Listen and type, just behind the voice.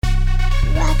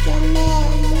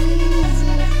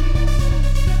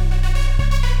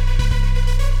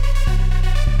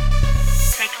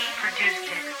Tay Keith produced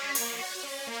it.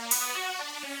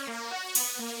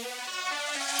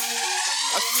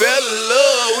 I fell in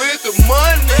love with the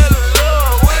money.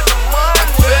 I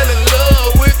fell in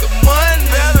love with the money.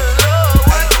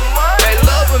 They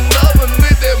lovin'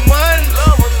 with that money.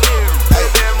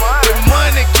 The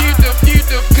money keep the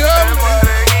coming.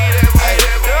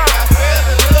 I fell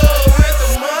in love with the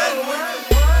money.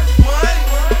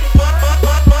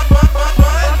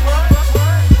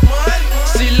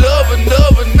 She lovin'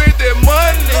 with that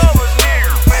money.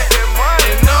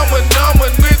 And I'm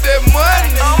with that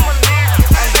money.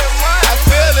 I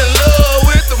fell in love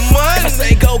with the money. I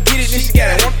say go get it, then she got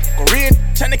it. Real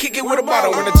tryna kick it with a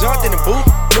bottle. When I jumped in the booth,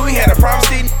 knew he had a problem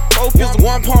seating. Both pills,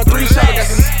 1.3 shocker. Got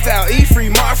some out, E free,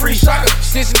 Mar free shocker.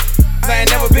 Snitching, I ain't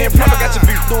never been proper. Got your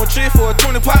bitch doing trick for a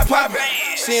 20 pop.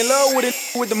 She in love with it,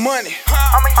 with the money.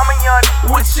 I'm a young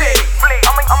With check. I'm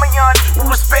a young With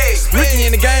respect. Rookie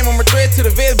in the game, I'm a threat to the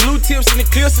vest. Blue tips and the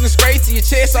clips and the sprays to your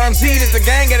chest. RMG, that the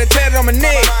gang got it tatted on my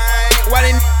neck. Why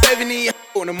they saving these?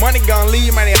 When the money gon'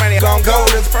 leave, money gon' go.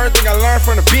 That's the first thing I learned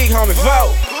from the big homie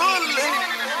vote.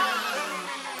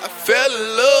 I fell in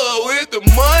love with the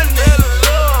money.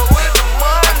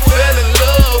 I fell in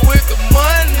love with the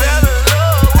money.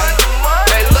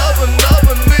 They lovin'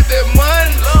 with that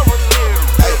money.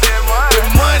 The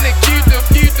money keep the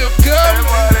coming.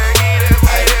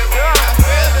 I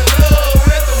fell in love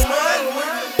with the money.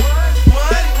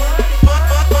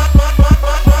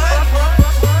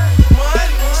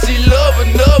 She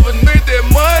lovin' with that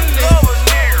money.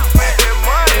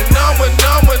 And I'm with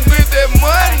that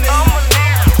money.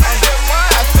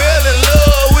 I fell in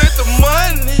love with the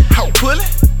money. How pullin'?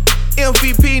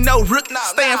 MVP, no rookie.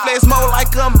 Stayin' flex mode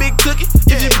like I'm Big Tookie.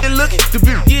 If you been looking, the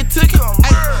bitch get took it.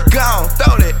 Gone,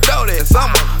 throw that,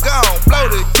 I'ma gone, blow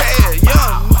the cash.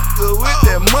 Young nigga with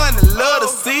that money, love to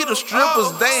see the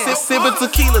strippers dance. Sippin'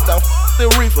 tequila though, the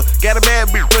reefer. Got a bad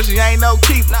bitch, but she ain't no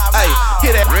keeper. Ay,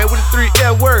 hit that red with the 3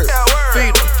 F words.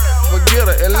 Feed her, forget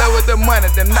her, in love with the money,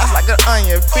 then knots like an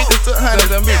onion. 50 to 100,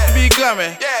 them bitch be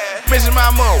coming. Bitch in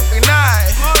my move,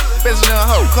 nice. Bitch in the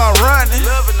hoe, come running.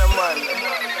 Loving the money.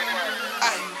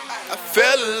 I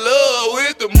fell in love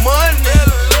with the money.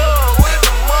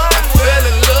 I fell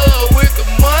in love with the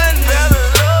money.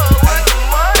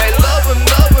 They lovin'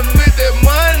 with that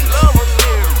money.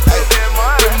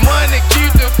 The money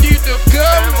keep the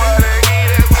coming.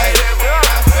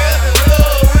 I fell in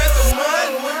love with the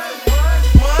money.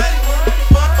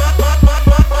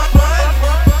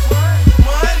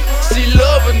 She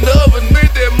lovin'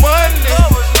 with that money.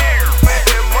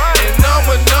 And I'm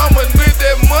with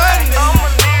that money.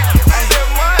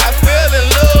 I fell in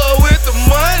love with the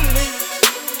money.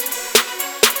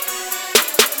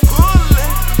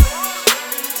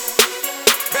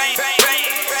 Bang, bang.